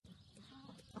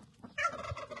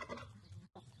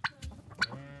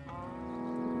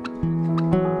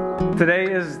Today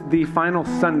is the final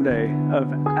Sunday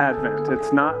of Advent.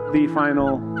 It's not the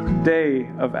final day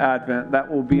of Advent. That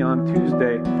will be on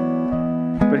Tuesday.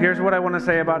 But here's what I want to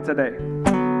say about today.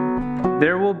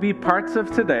 There will be parts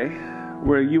of today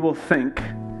where you will think,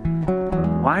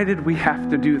 why did we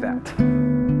have to do that?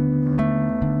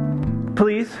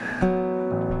 Please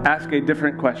ask a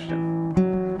different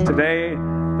question. Today,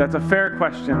 that's a fair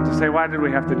question to say, why did we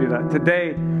have to do that?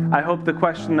 Today, I hope the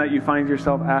question that you find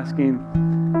yourself asking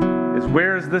is,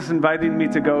 where is this inviting me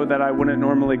to go that I wouldn't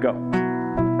normally go?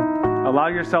 Allow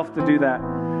yourself to do that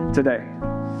today.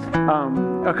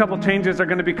 A couple changes are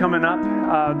going to be coming up.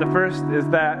 The first is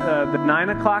that the 9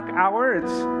 o'clock hour,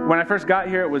 when I first got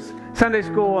here, it was Sunday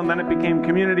school, and then it became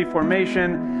community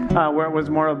formation, where it was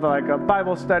more of like a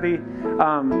Bible study.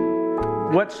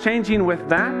 What's changing with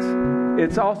that?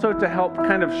 It's also to help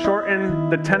kind of shorten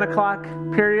the 10 o'clock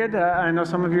period. I know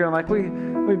some of you are like,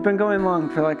 we've been going long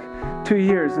for like 2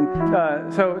 years. And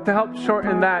so to help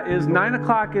shorten that is 9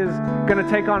 o'clock is going to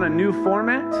take on a new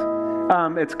format.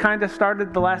 It's kind of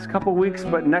started the last couple weeks,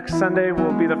 but next Sunday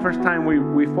will be the first time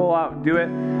we full out do it,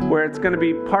 where it's going to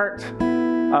be part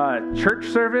church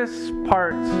service,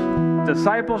 part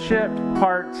discipleship,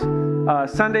 part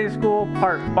Sunday school,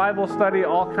 part Bible study,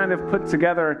 all kind of put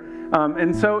together.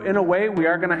 And so in a way, we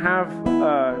are going to have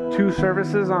 2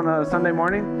 services on a Sunday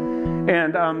morning.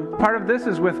 And part of this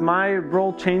is with my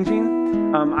role changing.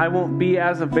 I won't be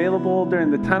as available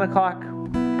during the 10 o'clock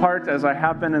part as I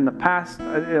have been in the past.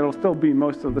 It'll still be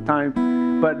most of the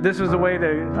time. But this is a way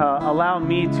to allow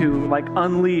me to like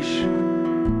unleash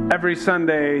every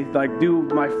Sunday, like do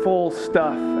my full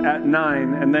stuff at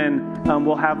 9, and then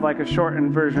we'll have like a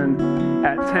shortened version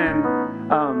at 10.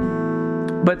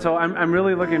 But so I'm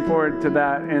really looking forward to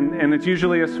that, and it's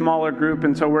usually a smaller group,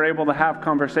 and so we're able to have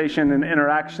conversation and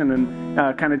interaction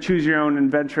and kind of choose your own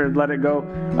adventure, let it go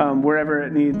wherever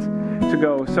it needs to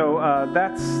go. So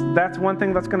that's one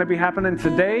thing that's going to be happening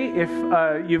today. If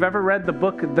you've ever read the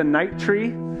book The Night Tree, I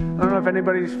don't know if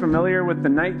anybody's familiar with The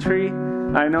Night Tree.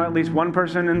 I know at least one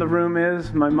person in the room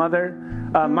is, my mother.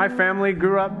 My family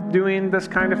grew up doing this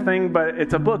kind of thing, but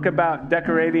it's a book about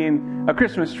decorating a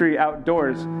Christmas tree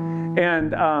outdoors.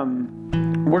 And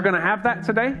we're going to have that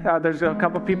today. There's a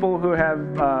couple people who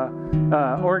have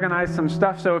organized some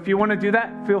stuff. So if you want to do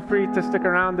that, feel free to stick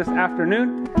around this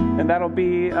afternoon. And that'll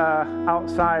be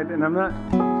outside. And I'm not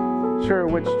sure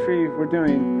which tree we're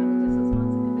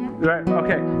doing. Right,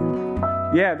 okay.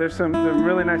 Yeah, there's some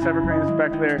really nice evergreens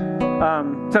back there.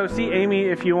 So see Amy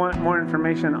if you want more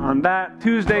information on that.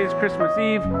 Tuesday's Christmas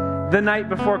Eve, the night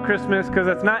before Christmas, because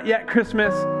it's not yet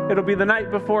Christmas. It'll be the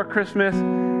night before Christmas.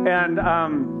 And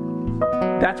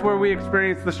that's where we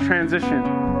experience this transition.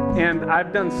 And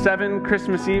I've done 7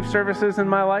 Christmas Eve services in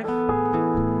my life.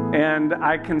 And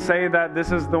I can say that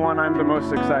this is the one I'm the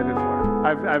most excited for.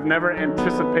 I've never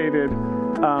anticipated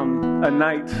a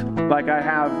night like I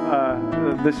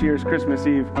have this year's Christmas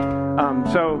Eve.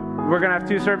 So we're going to have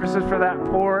 2 services for that,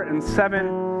 4 and 7.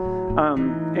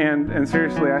 And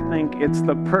seriously, I think it's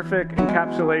the perfect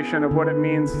encapsulation of what it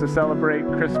means to celebrate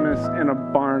Christmas in a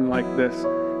barn like this.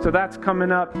 So that's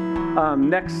coming up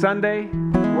next Sunday.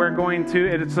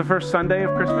 It's the first Sunday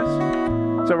of Christmas.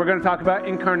 So we're going to talk about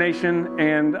incarnation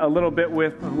and a little bit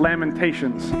with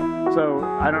Lamentations. So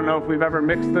I don't know if we've ever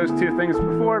mixed those 2 things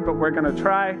before, but we're going to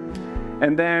try.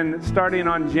 And then starting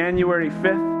on January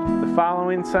 5th, the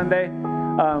following Sunday,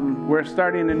 we're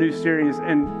starting a new series.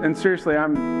 And seriously,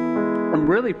 I'm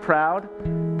really proud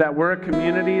that we're a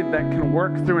community that can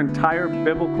work through entire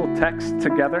biblical texts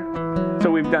together.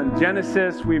 So we've done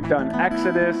Genesis, we've done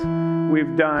Exodus,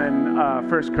 we've done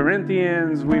 1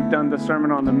 Corinthians, we've done the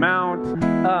Sermon on the Mount.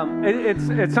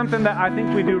 It's something that I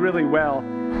think we do really well.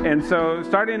 And so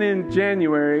starting in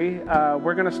January,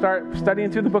 we're going to start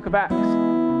studying through the book of Acts.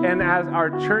 And as our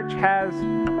church has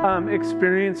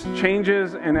experienced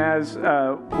changes, and as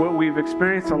what we've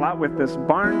experienced a lot with this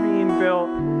barn being built,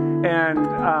 and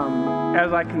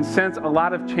as I can sense a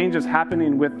lot of changes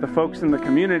happening with the folks in the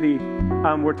community,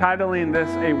 we're titling this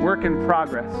A Work in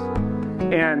Progress.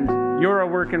 And you're a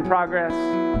work in progress.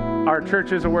 Our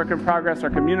church is a work in progress. Our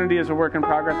community is a work in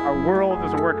progress. Our world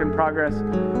is a work in progress.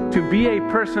 To be a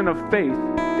person of faith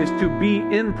is to be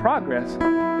in progress.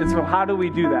 And so how do we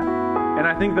do that? And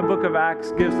I think the book of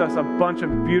Acts gives us a bunch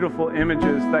of beautiful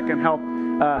images that can help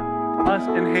us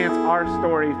enhance our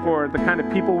story for the kind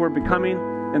of people we're becoming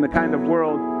and the kind of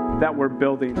world that we're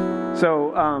building.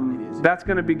 So that's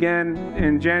going to begin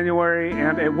in January,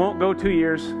 and it won't go 2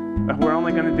 years. We're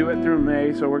only going to do it through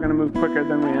May, so we're going to move quicker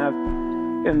than we have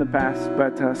in the past.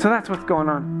 But so that's what's going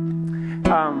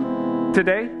on.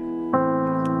 Today,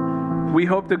 we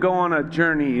hope to go on a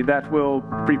journey that will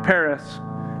prepare us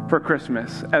for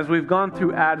Christmas. As we've gone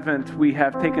through Advent, we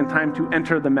have taken time to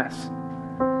enter the mess.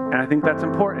 And I think that's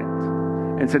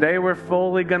important. And today we're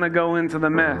fully going to go into the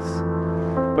mess.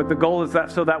 But the goal is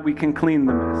that so that we can clean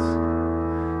the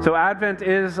mess. So Advent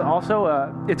is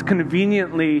also, it's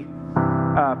conveniently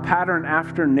patterned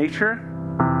after nature.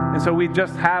 And so we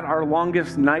just had our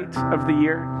longest night of the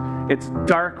year. It's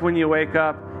dark when you wake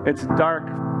up. It's dark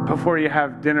before you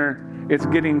have dinner. It's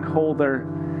getting colder.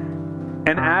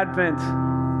 And Advent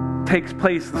takes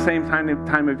place the same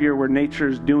time of year where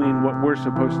nature's doing what we're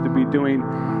supposed to be doing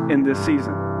in this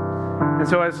season. And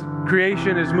so as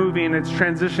creation is moving, it's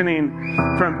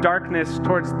transitioning from darkness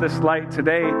towards this light.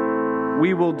 Today,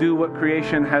 we will do what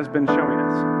creation has been showing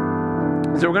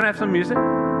us. So we're going to have some music.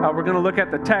 We're going to look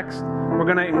at the text. We're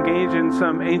going to engage in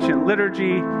some ancient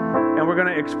liturgy. And we're going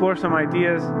to explore some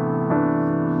ideas.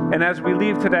 And as we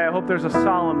leave today, I hope there's a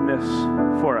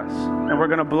solemnness for us. And we're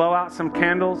going to blow out some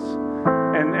candles.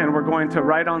 And we're going to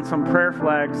write on some prayer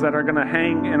flags that are going to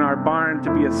hang in our barn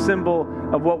to be a symbol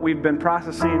of what we've been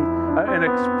processing, an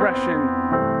expression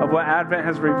of what Advent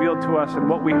has revealed to us and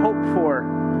what we hope for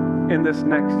in this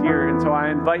next year. And so I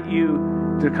invite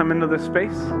you to come into this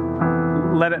space,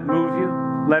 let it move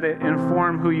you, let it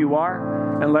inform who you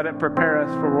are, and let it prepare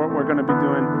us for what we're going to be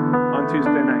doing on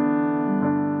Tuesday night.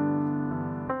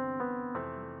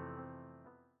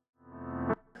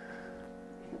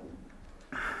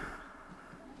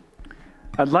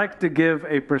 I'd like to give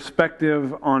a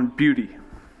perspective on beauty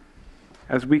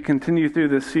as we continue through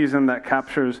this season that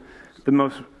captures the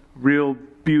most real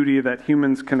beauty that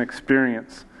humans can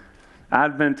experience.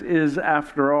 Advent is,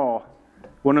 after all,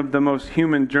 one of the most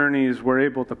human journeys we're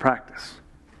able to practice.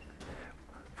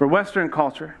 For Western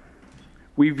culture,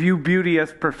 we view beauty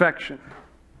as perfection.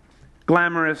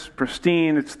 Glamorous,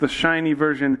 pristine, it's the shiny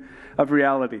version of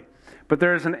reality. But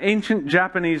there is an ancient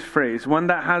Japanese phrase, one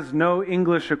that has no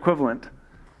English equivalent,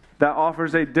 that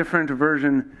offers a different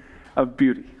version of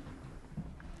beauty.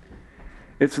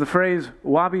 It's the phrase,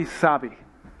 Wabi Sabi,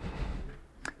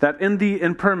 that in the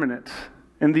impermanent,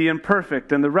 in the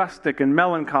imperfect, in the rustic and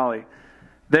melancholy,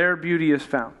 there beauty is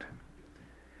found.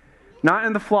 Not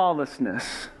in the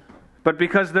flawlessness, but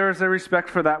because there is a respect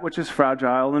for that which is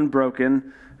fragile and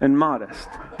broken and modest.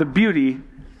 The beauty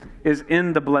is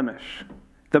in the blemish,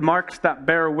 the marks that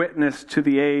bear witness to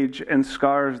the age and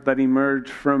scars that emerge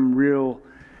from real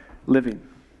living.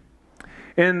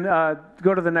 And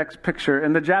go to the next picture.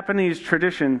 In the Japanese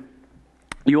tradition,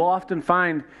 you'll often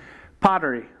find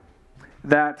pottery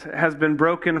that has been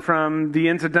broken from the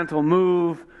incidental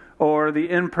move or the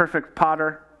imperfect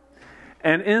potter.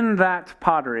 And in that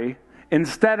pottery,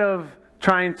 instead of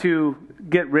trying to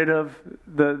get rid of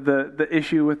the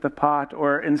issue with the pot,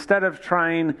 or instead of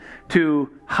trying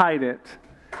to hide it,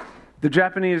 the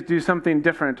Japanese do something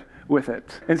different with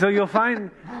it. And so you'll find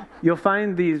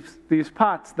these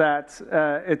pots that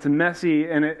it's messy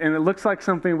and it looks like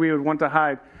something we would want to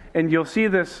hide. And you'll see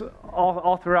this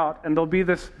all throughout, and there'll be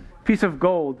this piece of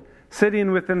gold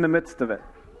sitting within the midst of it.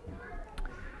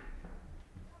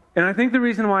 And I think the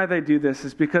reason why they do this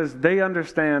is because they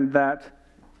understand that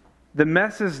the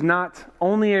mess is not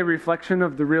only a reflection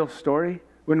of the real story.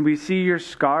 When we see your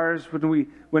scars,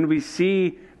 when we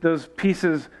see those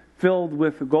pieces filled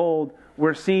with gold,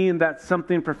 we're seeing that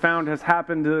something profound has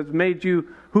happened that has made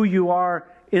you who you are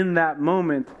in that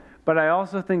moment. But I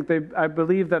also think I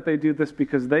believe that they do this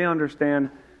because they understand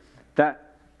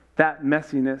that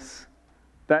messiness,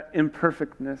 that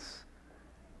imperfectness,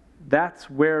 that's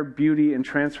where beauty and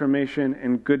transformation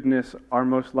and goodness are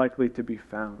most likely to be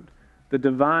found. The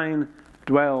divine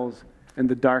dwells in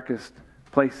the darkest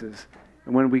places.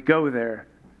 And when we go there,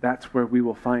 that's where we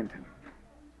will find Him.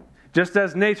 Just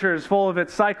as nature is full of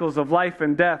its cycles of life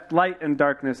and death, light and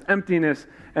darkness, emptiness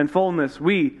and fullness,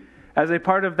 we, as a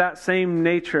part of that same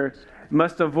nature,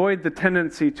 must avoid the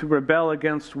tendency to rebel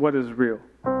against what is real.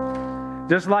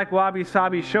 Just like Wabi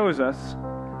Sabi shows us,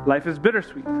 life is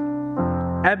bittersweet,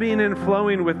 ebbing and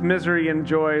flowing with misery and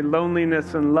joy,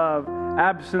 loneliness and love,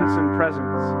 absence and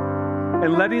presence.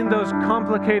 And letting those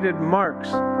complicated marks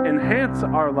enhance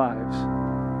our lives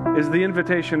is the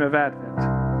invitation of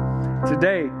Advent.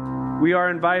 Today, we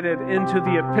are invited into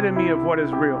the epitome of what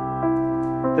is real.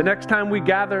 The next time we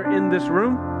gather in this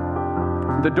room,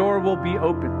 the door will be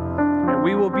open, and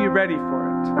we will be ready for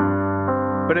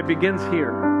it. But it begins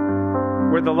here,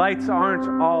 where the lights aren't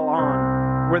all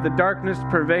on, where the darkness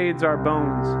pervades our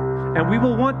bones, and we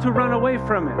will want to run away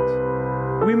from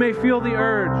it. We may feel the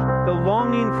urge, the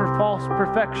longing for false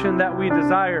perfection that we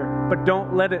desire, but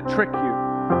don't let it trick you,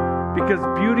 because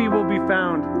beauty will be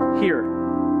found here.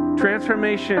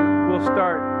 Transformation will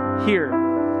start here.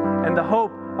 And the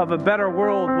hope of a better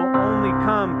world will only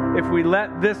come if we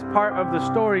let this part of the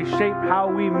story shape how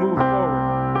we move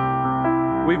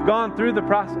forward. We've gone through the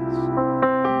process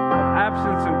of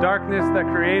absence and darkness that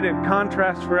created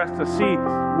contrast for us to see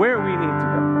where we need to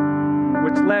go,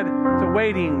 which led to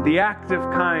waiting, the active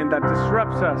kind that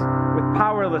disrupts us with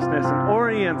powerlessness and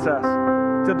orients us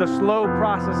to the slow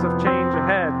process of change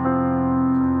ahead,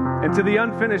 and to the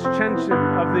unfinished tension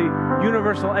of the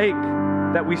universal ache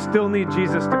that we still need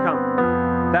Jesus to come.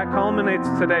 That culminates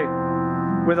today,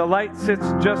 where the light sits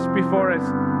just before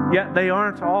us, yet they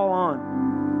aren't all on.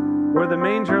 Where the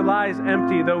manger lies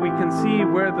empty, though we can see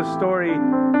where the story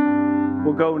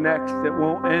will go next. It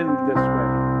won't end this way.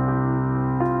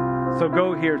 So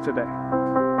go here today,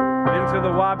 into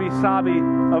the Wabi Sabi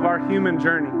of our human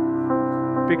journey.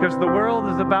 Because the world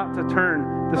is about to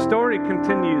turn. The story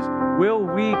continues. Will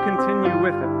we continue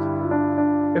with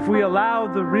it? If we allow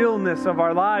the realness of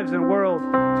our lives and world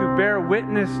to bear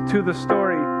witness to the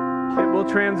story, it will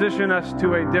transition us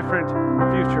to a different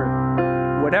future.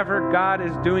 Whatever God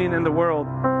is doing in the world,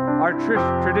 our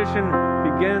tradition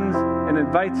begins and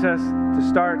invites us to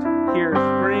start here.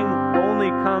 Spring only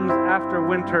comes after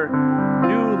winter.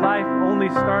 New life only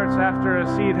starts after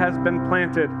a seed has been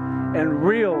planted. And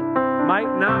real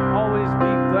might not always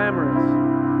be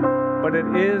glamorous, but it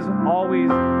is always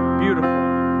beautiful.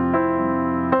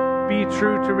 Be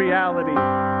true to reality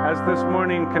as this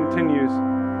morning continues,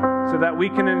 so that we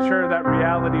can ensure that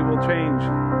reality will change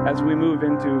as we move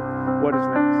into what is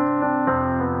next.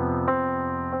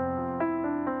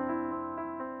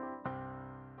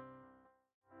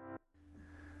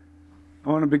 I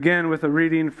want to begin with a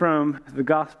reading from the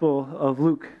Gospel of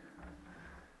Luke,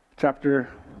 chapter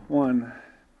 1,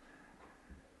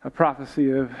 a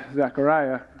prophecy of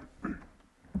Zechariah.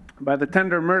 By the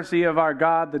tender mercy of our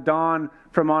God, the dawn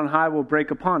from on high will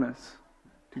break upon us,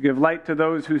 to give light to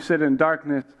those who sit in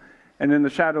darkness and in the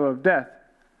shadow of death,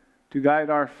 to guide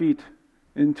our feet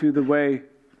into the way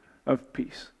of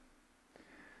peace.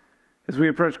 As we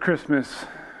approach Christmas,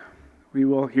 we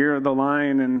will hear the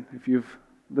line, and if you've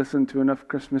listened to enough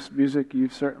Christmas music,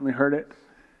 you've certainly heard it.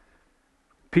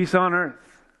 Peace on earth.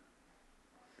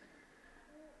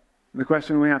 The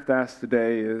question we have to ask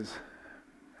today is,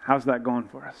 how's that going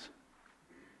for us?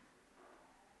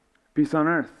 Peace on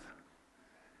earth.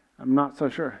 I'm not so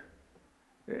sure.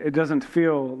 It doesn't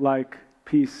feel like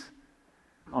peace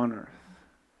on earth.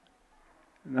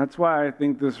 And that's why I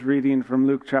think this reading from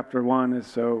Luke chapter 1 is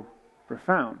so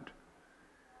profound.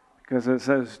 Because it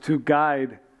says to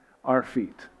guide our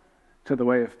feet to the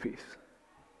way of peace.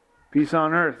 Peace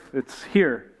on earth, it's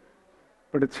here.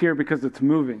 But it's here because it's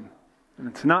moving. And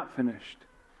it's not finished.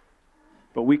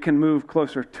 But we can move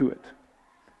closer to it.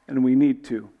 And we need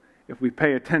to. If we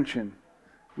pay attention,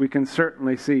 we can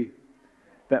certainly see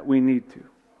that we need to.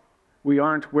 We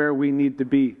aren't where we need to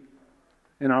be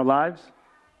in our lives,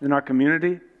 in our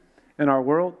community, in our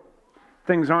world.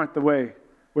 Things aren't the way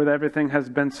where everything has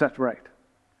been set right.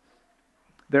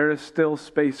 There is still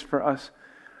space for us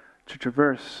to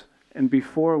traverse. And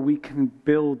before we can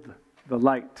build the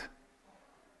light,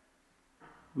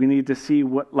 we need to see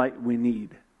what light we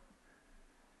need.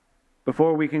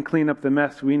 Before we can clean up the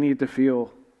mess, we need to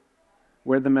feel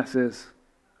where the mess is,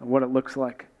 and what it looks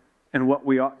like, and what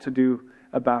we ought to do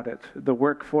about it. The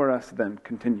work for us then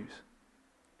continues.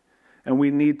 And we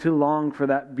need to long for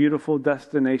that beautiful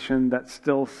destination that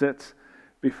still sits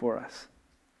before us.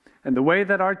 And the way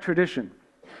that our tradition,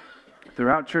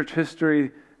 throughout church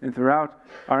history and throughout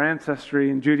our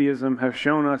ancestry in Judaism, have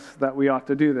shown us that we ought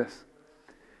to do this,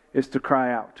 is to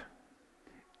cry out.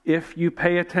 If you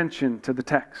pay attention to the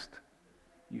text,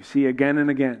 you see again and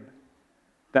again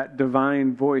that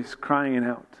divine voice crying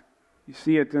out. You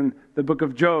see it in the book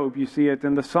of Job. You see it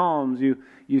in the Psalms.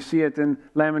 You see it in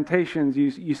Lamentations.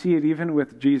 You see it even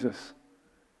with Jesus.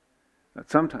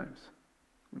 That sometimes,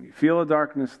 when you feel a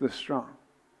darkness this strong,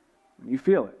 when you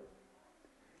feel it,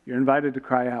 you're invited to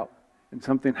cry out. And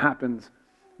something happens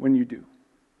when you do.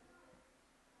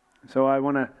 So I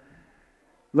want to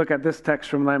look at this text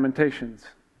from Lamentations.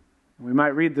 We might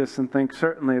read this and think,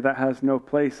 certainly that has no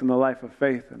place in the life of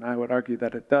faith, and I would argue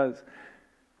that it does.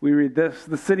 We read this: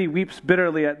 the city weeps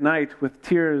bitterly at night with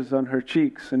tears on her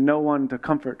cheeks and no one to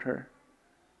comfort her.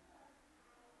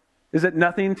 Is it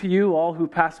nothing to you, all who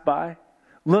pass by?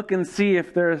 Look and see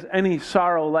if there is any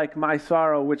sorrow like my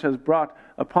sorrow, which has brought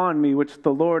upon me, which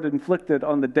the Lord inflicted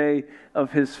on the day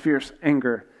of his fierce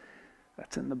anger.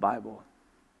 That's in the Bible.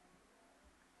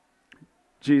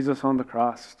 Jesus on the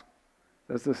cross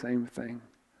does the same thing.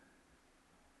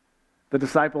 The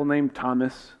disciple named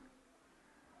Thomas,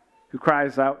 who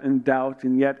cries out in doubt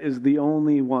and yet is the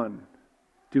only one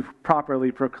to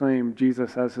properly proclaim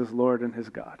Jesus as his Lord and his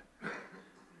God.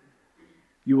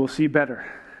 You will see better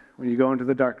when you go into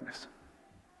the darkness.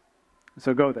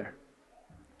 So go there.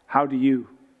 How do you,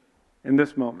 in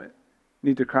this moment,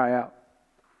 need to cry out?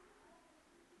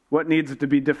 What needs to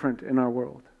be different in our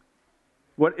world?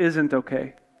 What isn't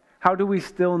okay? How do we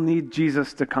still need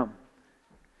Jesus to come?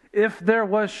 If there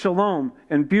was shalom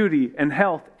and beauty and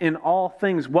health in all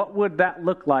things, what would that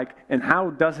look like? And how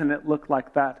doesn't it look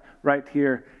like that right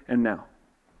here and now?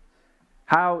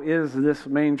 How is this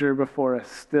manger before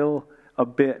us still a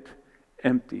bit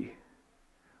empty?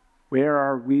 Where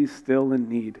are we still in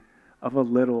need of a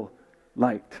little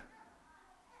light?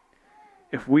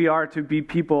 If we are to be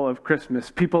people of Christmas,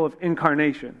 people of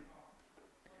incarnation,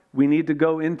 we need to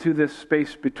go into this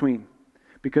space between,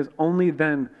 because only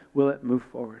then will it move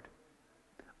forward.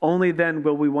 Only then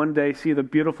will we one day see the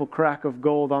beautiful crack of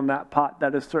gold on that pot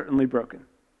that is certainly broken.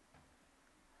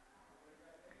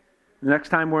 The next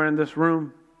time we're in this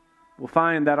room, we'll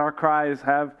find that our cries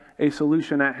have a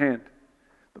solution at hand.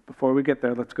 But before we get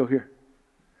there, let's go here.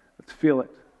 Let's feel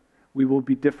it. We will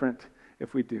be different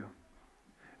if we do.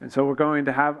 And so we're going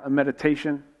to have a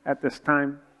meditation at this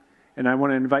time. And I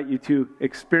want to invite you to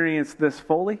experience this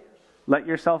fully. Let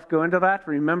yourself go into that.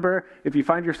 Remember, if you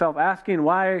find yourself asking,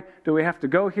 why do we have to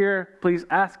go here? Please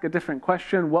ask a different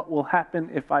question. What will happen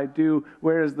if I do?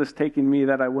 Where is this taking me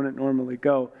that I wouldn't normally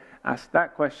go? Ask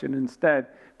that question instead,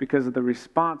 because of the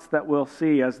response that we'll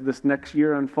see as this next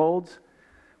year unfolds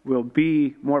will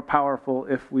be more powerful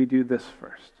if we do this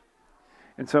first.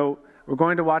 And so we're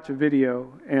going to watch a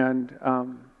video, and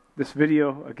this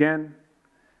video, again,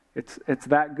 it's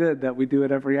that good that we do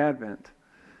it every Advent.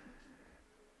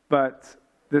 But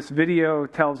this video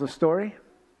tells a story,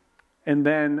 and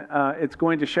then it's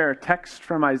going to share a text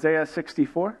from Isaiah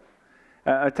 64,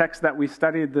 a text that we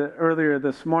studied earlier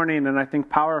this morning, and I think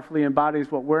powerfully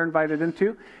embodies what we're invited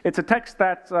into. It's a text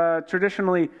that's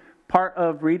traditionally part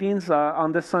of readings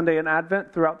on this Sunday in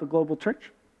Advent throughout the global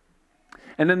church.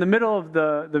 And in the middle of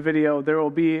the video, there will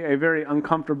be a very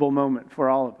uncomfortable moment for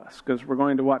all of us, because we're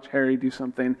going to watch Harry do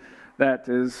something that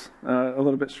is a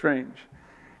little bit strange.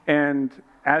 And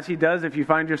as he does, if you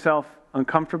find yourself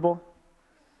uncomfortable,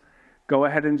 go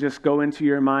ahead and just go into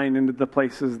your mind into the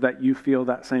places that you feel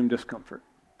that same discomfort.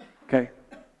 Okay?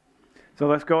 So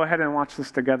let's go ahead and watch this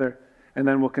together, and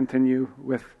then we'll continue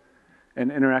with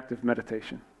an interactive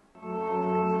meditation.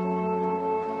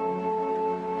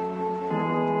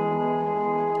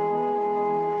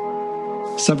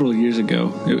 Several years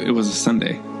ago, it was a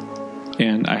Sunday,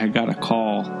 and I had got a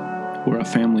call where a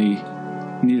family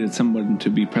needed someone to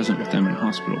be present with them in a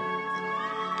hospital.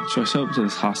 So I show up to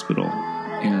this hospital,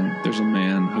 and there's a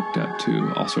man hooked up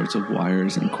to all sorts of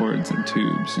wires and cords and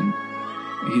tubes, and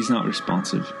he's not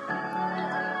responsive.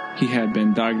 He had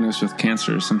been diagnosed with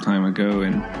cancer some time ago,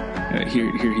 and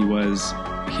here he was.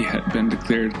 He had been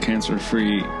declared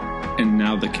cancer-free, and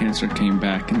now the cancer came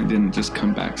back, and it didn't just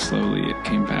come back slowly, it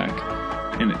came back,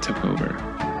 and it took over.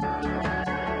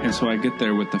 And so I get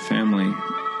there with the family,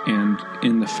 and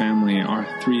in the family are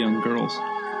 3 young girls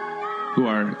who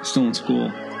are still in school.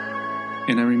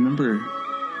 And I remember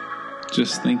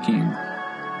just thinking,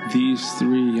 these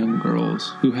 3 young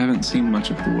girls who haven't seen much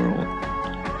of the world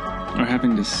are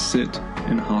having to sit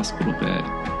in a hospital bed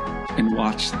and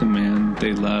watch the man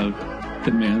they love,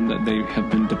 the man that they have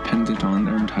been dependent on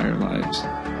their entire lives.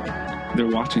 They're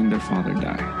watching their father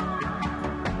die.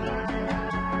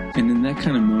 And in that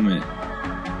kind of moment,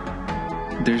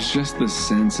 there's just this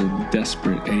sense of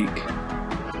desperate ache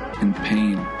and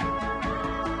pain.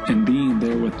 And being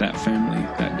there with that family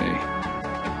that day,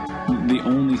 the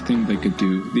only thing they could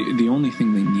do, the only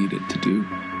thing they needed to do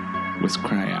was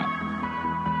cry out.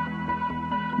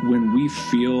 When we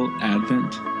feel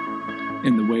Advent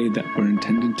in the way that we're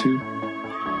intended to,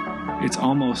 it's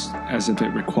almost as if it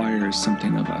requires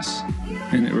something of us.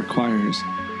 And it requires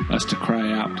us to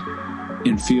cry out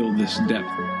and feel this depth.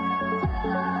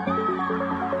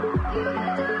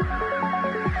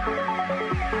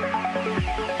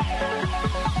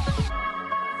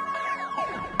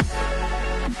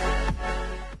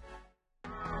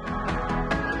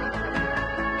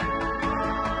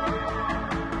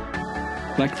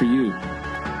 Like for you,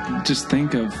 just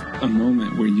think of a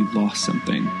moment where you lost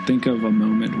something. Think of a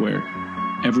moment where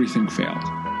everything failed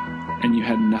and you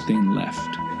had nothing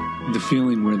left. The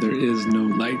feeling where there is no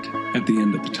light at the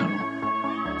end of the tunnel.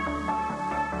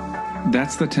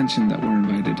 That's the tension that we're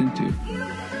invited into.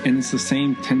 And it's the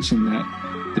same tension that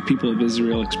the people of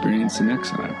Israel experienced in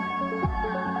exile.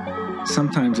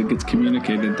 Sometimes it gets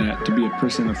communicated that to be a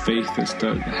person of faith is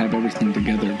to have everything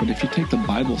together. But if you take the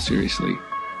Bible seriously,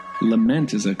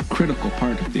 lament is a critical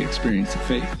part of the experience of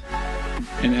faith.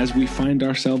 And as we find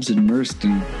ourselves immersed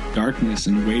in darkness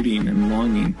and waiting and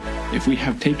longing, if we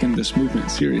have taken this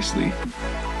movement seriously,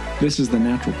 this is the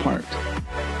natural part.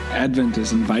 Advent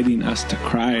is inviting us to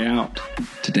cry out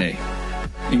today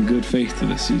in good faith to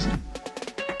this season.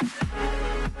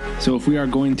 So if we are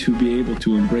going to be able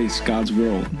to embrace God's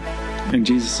world and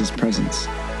Jesus' presence,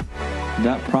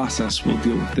 that process will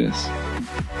deal with this.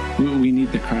 We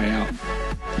need to cry out.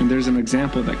 And there's an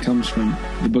example that comes from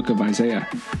the book of Isaiah.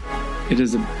 It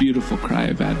is a beautiful cry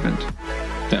of Advent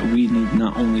that we need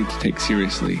not only to take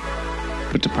seriously,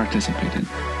 but to participate in.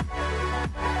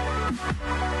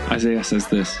 Isaiah says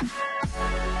this,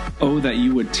 "Oh, that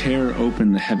you would tear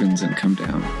open the heavens and come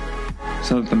down,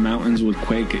 so that the mountains would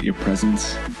quake at your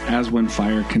presence, as when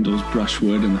fire kindles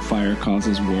brushwood and the fire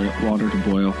causes water to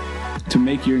boil, to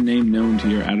make your name known to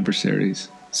your adversaries,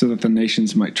 so that the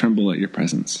nations might tremble at your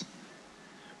presence.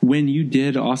 When you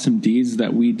did awesome deeds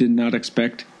that we did not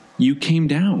expect, you came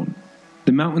down.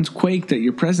 The mountains quaked at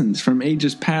your presence. From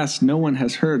ages past, no one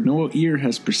has heard, no ear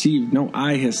has perceived, no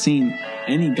eye has seen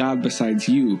any God besides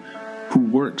you, who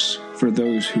works for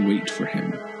those who wait for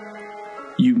him.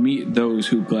 You meet those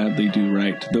who gladly do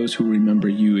right, those who remember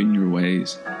you in your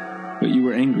ways. But you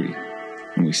were angry,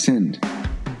 and we sinned.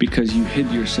 Because you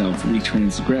hid yourself, we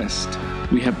transgressed.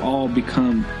 We have all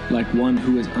become like one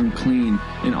who is unclean,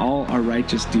 and all our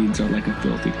righteous deeds are like a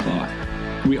filthy cloth.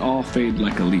 We all fade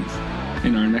like a leaf,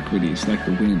 and our iniquities, like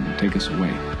the wind, take us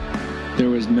away.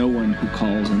 There is no one who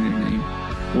calls on your name,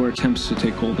 or attempts to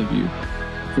take hold of you,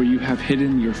 for you have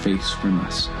hidden your face from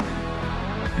us,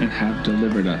 and have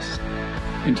delivered us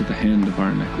into the hand of our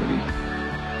iniquity.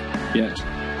 Yet,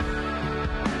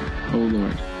 O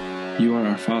Lord, you are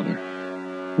our Father.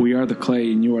 We are the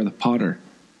clay, and you are the potter.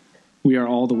 We are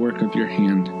all the work of your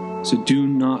hand. So do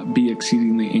not be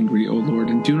exceedingly angry, O Lord,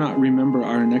 and do not remember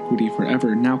our iniquity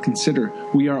forever. Now consider,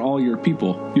 we are all your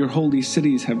people. Your holy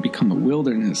cities have become a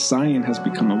wilderness. Zion has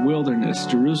become a wilderness.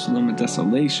 Jerusalem a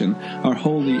desolation. Our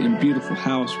holy and beautiful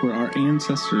house, where our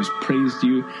ancestors praised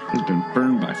you, has been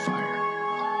burned by fire,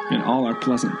 and all our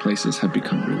pleasant places have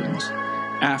become ruins.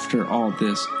 After all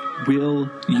this, will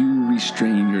you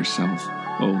restrain yourself,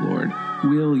 O Lord?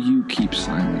 Will you keep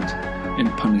silent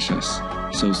and punish us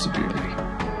so severely?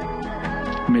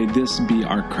 May this be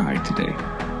our cry today.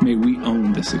 May we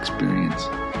own this experience.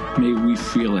 May we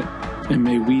feel it. And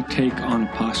may we take on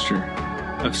a posture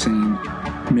of saying,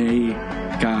 may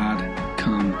God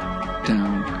come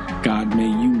down. God, may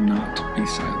you not be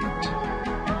silent.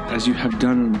 As you have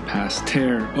done in the past,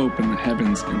 tear open the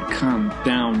heavens and come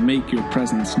down. Make your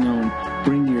presence known.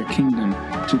 Bring your kingdom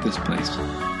to this place.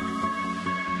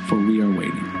 For we are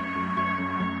waiting.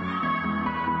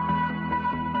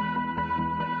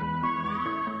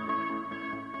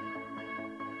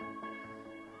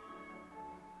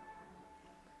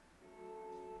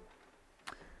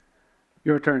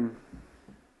 Your turn.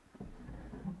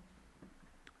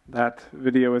 That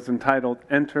video is entitled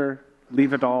Enter,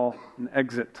 Leave It All, and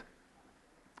Exit.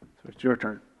 So it's your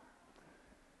turn.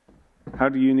 How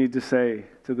do you need to say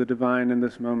to the divine in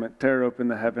this moment, tear open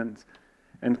the heavens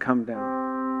and come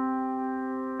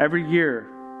down? Every year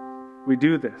we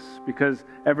do this because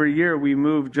every year we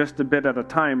move just a bit at a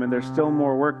time and there's still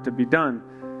more work to be done.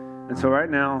 And so right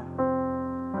now,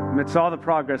 amidst all the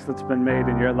progress that's been made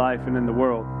in your life and in the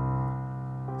world,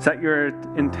 set your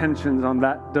intentions on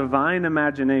that divine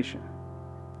imagination,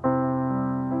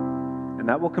 and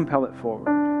that will compel it forward.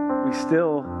 We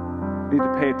still need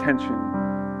to pay attention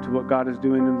to what God is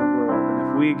doing in the world, and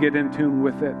if we get in tune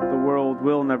with it, the world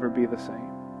will never be the same.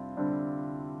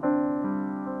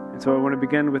 And so I want to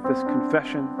begin with this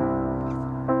confession.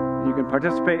 You can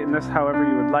participate in this however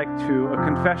you would like to. A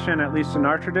confession, at least in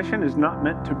our tradition, is not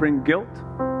meant to bring guilt.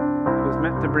 It is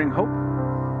meant to bring hope.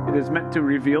 It is meant to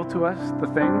reveal to us the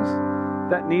things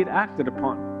that need acted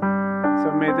upon.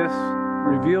 So may this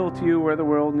reveal to you where the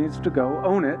world needs to go,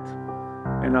 own it,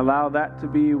 and allow that to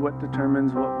be what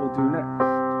determines what we'll do next.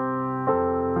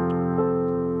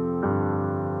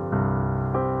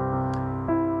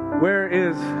 Where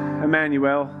is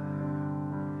Emmanuel?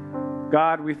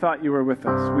 God, we thought you were with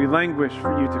us. We languish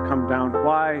for you to come down.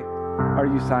 Why are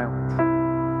you silent?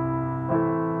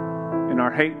 In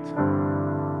our hate,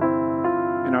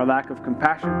 in our lack of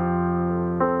compassion,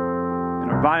 in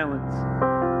our violence,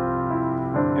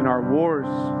 in our wars,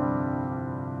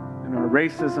 in our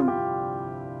racism,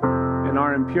 in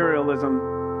our imperialism,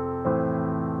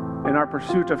 in our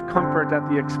pursuit of comfort at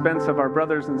the expense of our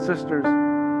brothers and sisters,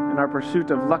 in our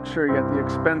pursuit of luxury at the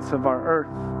expense of our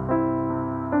earth,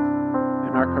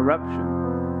 in our corruption,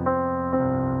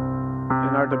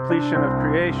 in our depletion of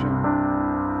creation,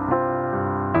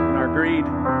 greed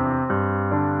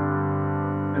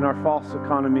and our false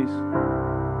economies,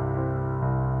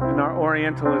 in our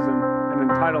Orientalism and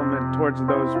entitlement towards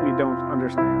those we don't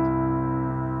understand,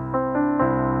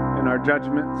 in our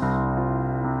judgments,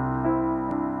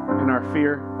 in our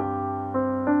fear,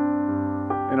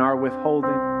 in our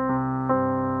withholding,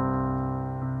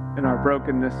 in our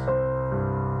brokenness,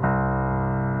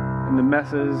 in the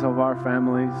messes of our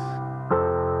families,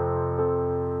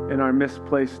 in our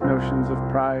misplaced notions of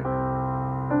pride,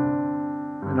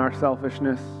 in our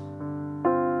selfishness,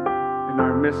 in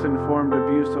our misinformed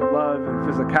abuse of love and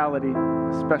physicality,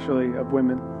 especially of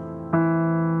women,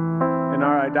 in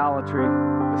our idolatry,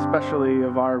 especially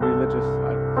of our religious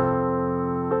idols,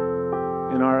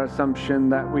 in our assumption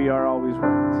that we are always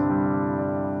right,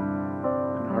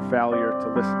 in our failure to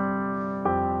listen,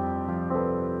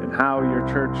 in how your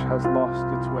church has lost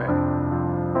its way,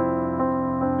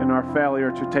 in our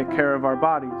failure to take care of our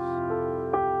bodies,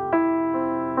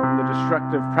 in the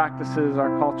destructive practices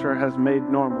our culture has made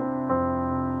normal,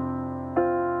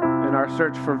 in our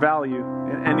search for value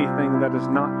in anything that is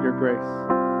not your grace,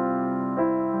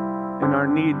 in our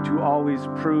need to always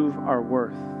prove our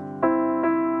worth,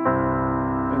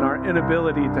 in our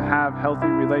inability to have healthy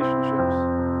relationships,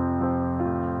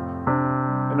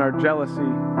 in our jealousy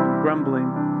and grumbling,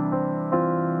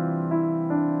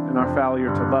 in our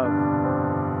failure to love,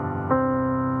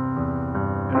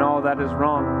 in all that is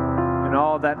wrong, in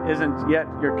all that isn't yet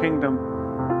your kingdom.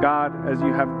 God, as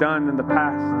you have done in the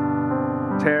past,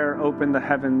 tear open the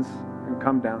heavens and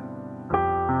come down.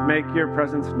 Make your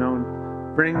presence known.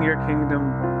 Bring your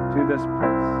kingdom to this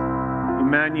place.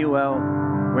 Emmanuel,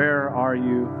 where are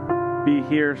you? Be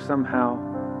here somehow,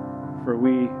 for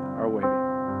we are waiting.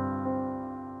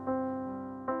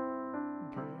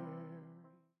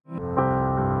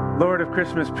 Lord of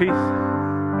Christmas, peace.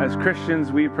 As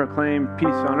Christians, we proclaim peace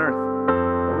on earth.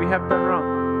 But we have done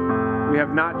wrong. We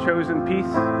have not chosen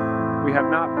peace. We have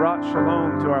not brought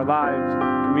shalom to our lives,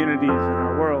 communities, and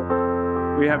our world.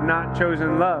 We have not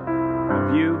chosen love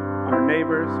of you, our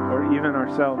neighbors, or even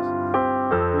ourselves.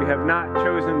 We have not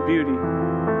chosen beauty.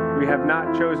 We have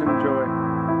not chosen joy.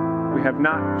 We have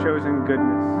not chosen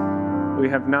goodness. We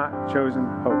have not chosen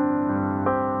hope.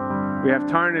 We have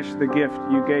tarnished the gift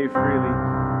you gave freely.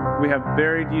 We have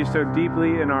buried you so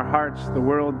deeply in our hearts the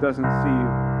world doesn't see you.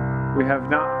 We have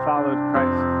not followed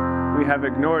Christ. We have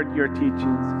ignored your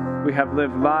teachings. We have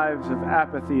lived lives of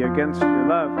apathy against your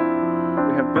love.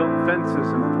 We have built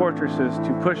fences and fortresses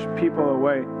to push people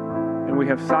away, and we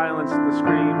have silenced the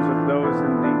screams of those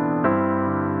in need.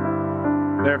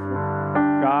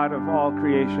 Therefore, God of all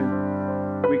creation,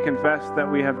 we confess that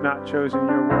we have not chosen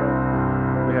your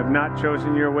word. We have not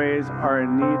chosen your ways, are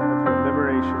in need of your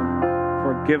liberation.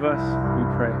 Forgive us, we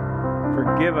pray.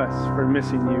 Forgive us for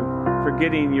missing you,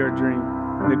 forgetting your dream,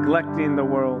 neglecting the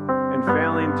world, and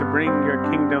failing to bring your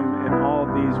kingdom in all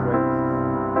these ways.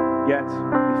 Yet,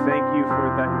 we thank you for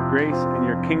that your grace and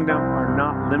your kingdom are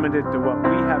not limited to what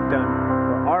we have done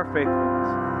or our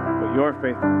faithfulness, but your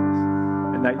faithfulness,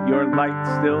 and that your light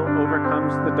still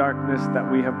overcomes the darkness that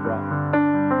we have brought.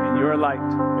 In your light,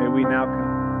 may we now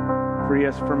come. Free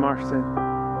us from our sin.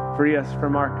 Free us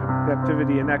from our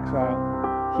captivity and exile.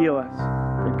 Heal us,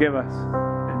 forgive us,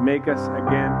 and make us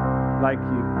again like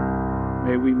you.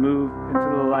 May we move into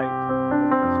the light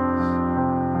of Christmas.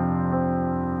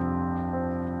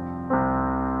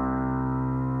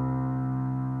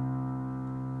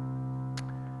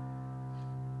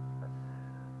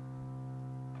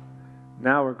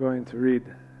 Now we're going to read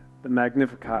the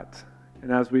Magnificat.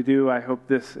 And as we do, I hope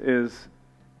this is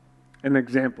an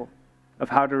example of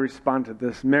how to respond to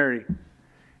this. Mary,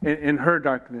 in her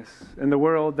darkness, in the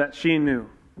world that she knew,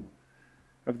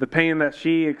 of the pain that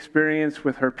she experienced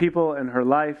with her people and her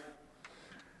life,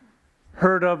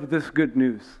 heard of this good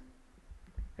news.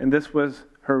 And this was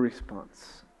her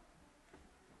response.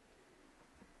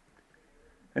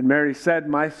 And Mary said,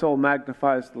 "My soul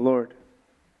magnifies the Lord,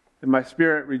 and my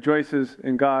spirit rejoices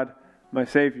in God, my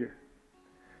Savior.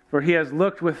 For he has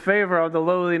looked with favor on the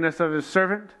lowliness of his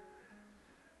servant.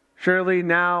 Surely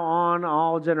now on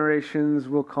all generations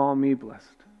will call me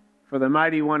blessed. For the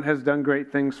Mighty One has done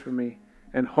great things for me,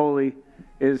 and holy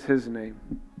is his name.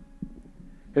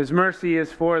 His mercy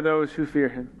is for those who fear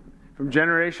him, from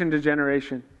generation to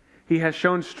generation. He has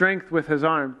shown strength with his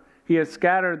arm. He has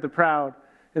scattered the proud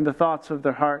in the thoughts of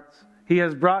their hearts. He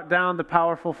has brought down the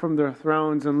powerful from their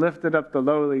thrones and lifted up the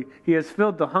lowly. He has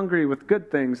filled the hungry with good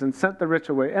things and sent the rich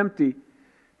away empty.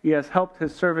 He has helped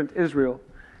his servant Israel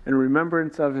in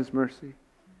remembrance of his mercy,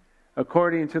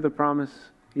 according to the promise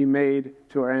he made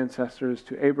to our ancestors,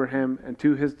 to Abraham and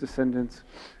to his descendants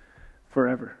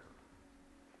forever."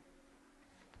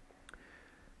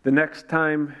 The next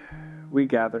time we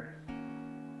gather,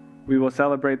 we will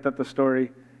celebrate that the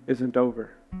story isn't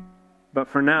over. But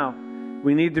for now,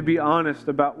 we need to be honest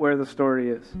about where the story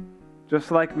is.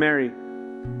 Just like Mary,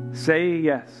 say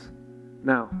yes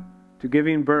now to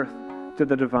giving birth to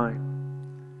the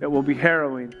divine. It will be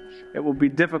harrowing. It will be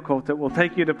difficult. It will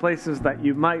take you to places that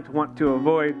you might want to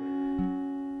avoid.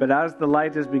 But as the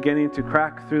light is beginning to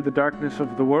crack through the darkness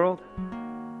of the world,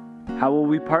 how will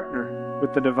we partner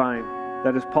with the divine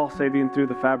that is pulsating through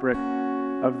the fabric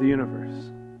of the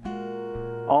universe?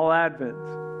 All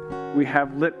Advent, we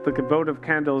have lit the votive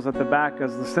candles at the back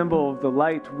as the symbol of the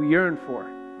light we yearn for.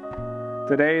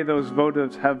 Today, those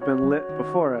votives have been lit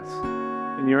before us,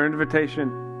 and your invitation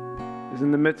is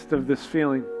in the midst of this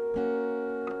feeling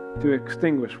to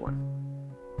extinguish one.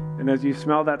 And as you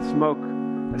smell that smoke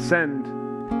ascend,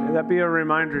 may that be a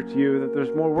reminder to you that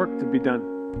there's more work to be done.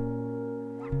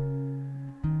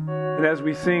 And as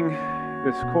we sing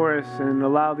this chorus and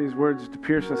allow these words to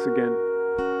pierce us again,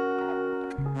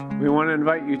 we want to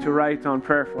invite you to write on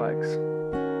prayer flags,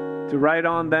 to write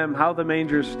on them how the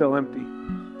manger is still empty,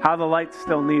 how the light's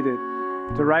still needed,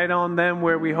 to write on them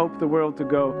where we hope the world to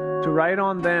go, to write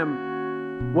on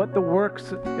them what the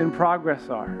works in progress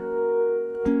are.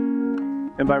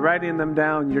 And by writing them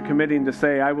down, you're committing to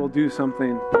say, I will do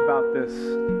something about this.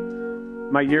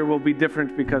 My year will be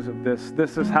different because of this.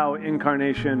 This is how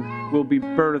incarnation will be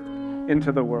birthed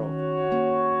into the world.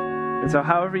 And so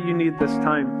however you need this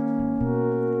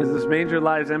time, as this manger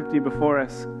lies empty before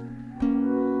us, I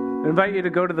invite you to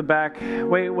go to the back.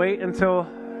 Wait until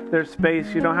there's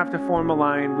space. You don't have to form a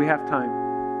line. We have time.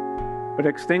 But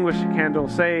extinguish a candle,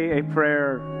 say a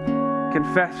prayer,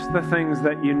 confess the things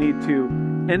that you need to,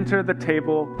 enter the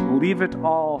table, leave it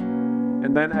all,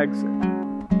 and then exit.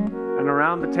 And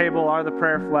around the table are the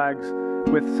prayer flags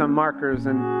with some markers,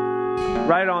 and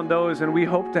write on those, and we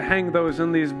hope to hang those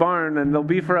in these barns, and they'll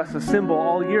be for us a symbol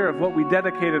all year of what we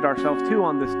dedicated ourselves to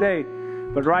on this day.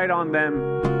 But write on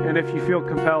them, and if you feel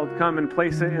compelled, come and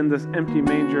place it in this empty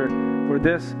manger, for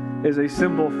this is a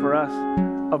symbol for us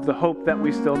of the hope that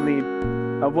we still need,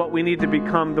 of what we need to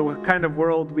become, the kind of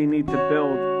world we need to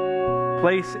build.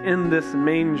 Place in this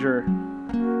manger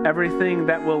everything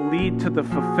that will lead to the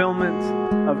fulfillment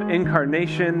of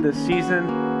incarnation this season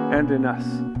and in us.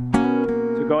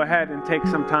 So go ahead and take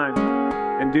some time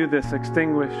and do this.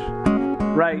 Extinguish,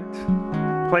 write,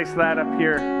 place that up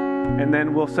here, and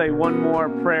then we'll say one more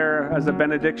prayer as a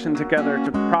benediction together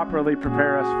to properly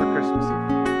prepare us for Christmas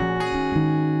Eve.